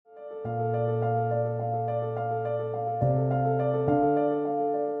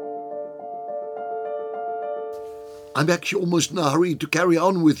I'm actually almost in a hurry to carry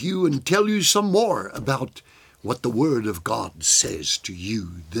on with you and tell you some more about what the Word of God says to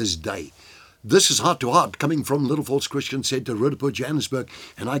you this day. This is Heart to Heart, coming from Little Falls Christian Center, Roodepoort, Johannesburg,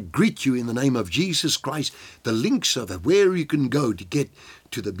 and I greet you in the name of Jesus Christ. The links of where you can go to get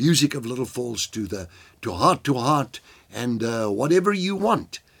to the music of Little Falls, to Heart, and whatever you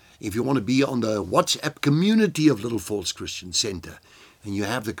want. If you want to be on the WhatsApp community of Little Falls Christian Center, and you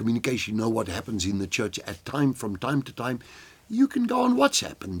have the communication, you know what happens in the church from time to time, you can go on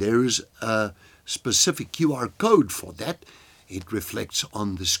WhatsApp, and there is a specific QR code for that. It reflects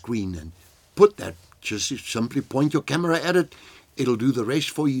on the screen, and put that, just simply point your camera at it. It'll do the rest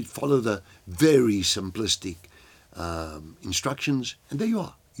for you. Follow the very simplistic instructions, and there you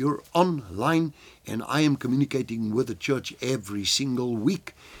are. You're online, and I am communicating with the church every single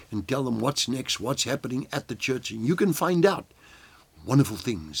week and tell them what's next, what's happening at the church, and you can find out wonderful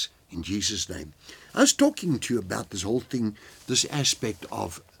things in Jesus' name. I was talking to you about this whole thing, this aspect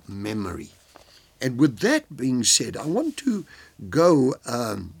of memory. And with that being said, I want to go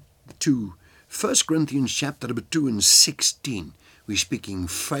to 1 Corinthians chapter number 2 and 16. We're speaking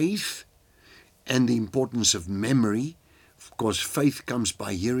faith and the importance of memory. Of course, faith comes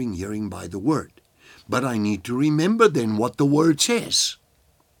by hearing, hearing by the word. But I need to remember then what the word says.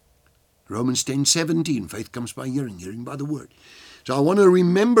 Romans 10:17, faith comes by hearing, hearing by the word. So I want to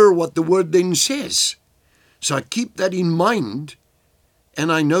remember what the word then says. So I keep that in mind,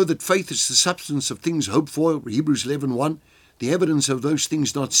 and I know that faith is the substance of things hoped for, Hebrews 11:1. The evidence of those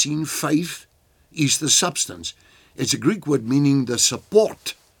things not seen. Faith is the substance. It's a Greek word meaning the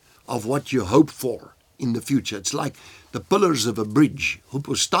support of what you hope for in the future. It's like the pillars of a bridge,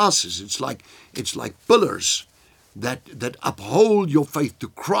 hypostasis. It's like pillars that uphold your faith to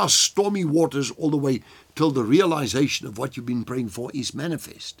cross stormy waters all the way till the realization of what you've been praying for is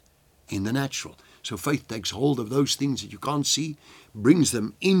manifest in the natural. So faith takes hold of those things that you can't see, brings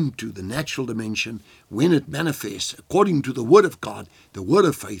them into the natural dimension. When it manifests, according to the Word of God, the Word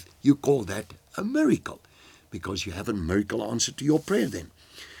of faith, you call that a miracle, because you have a miracle answer to your prayer then.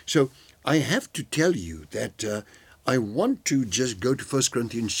 So I have to tell you that I want to just go to 1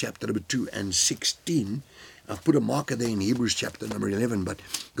 Corinthians chapter number 2 and 16. I've put a marker there in Hebrews chapter number 11, but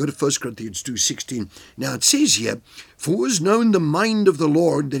go to 1 Corinthians 2:16. Now it says here, for who has known the mind of the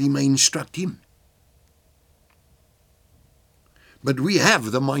Lord that he may instruct him? But we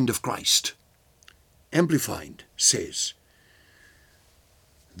have the mind of Christ. Amplified says,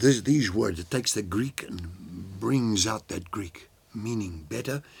 these words, it takes the Greek and brings out that Greek meaning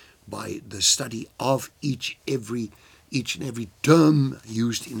better by the study of each and every term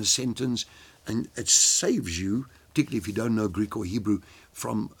used in a sentence, and it saves you, particularly if you don't know Greek or Hebrew,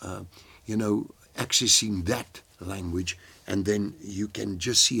 from accessing that language, and then you can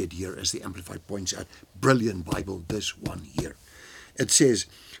just see it here as the Amplified points out. Brilliant Bible, this one here. It says,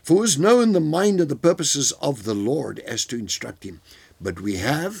 for who has known the mind of the purposes of the Lord as to instruct him? But we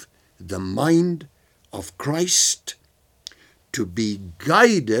have the mind of Christ, to be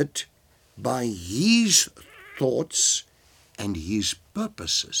guided by his thoughts and his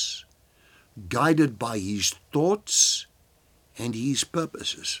purposes. Guided by his thoughts and his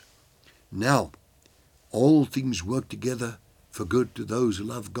purposes. Now, all things work together for good to those who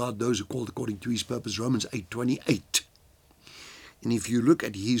love God, those who are called according to his purpose, Romans 8:28. And if you look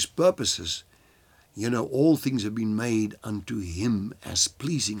at his purposes, all things have been made unto him as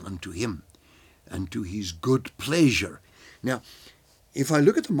pleasing unto him, and to his good pleasure. Now, if I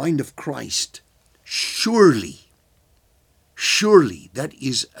look at the mind of Christ, surely that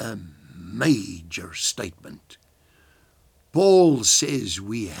is a major statement. Paul says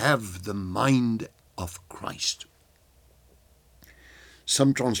we have the mind of Christ.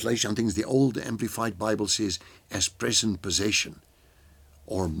 Some translation, I think it's the Old Amplified Bible, says as present possession,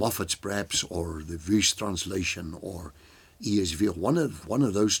 or Moffat's perhaps, or the Vush translation, or ESV, one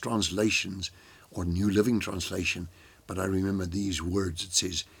of those translations, or New Living Translation. But I remember these words, it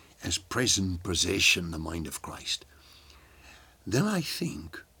says, as present possession, the mind of Christ. Then I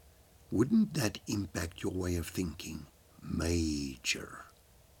think, wouldn't that impact your way of thinking? Major.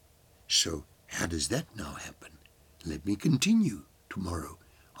 So how does that now happen? Let me continue tomorrow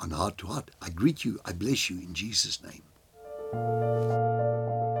on Heart to Heart. I greet you, I bless you in Jesus' name.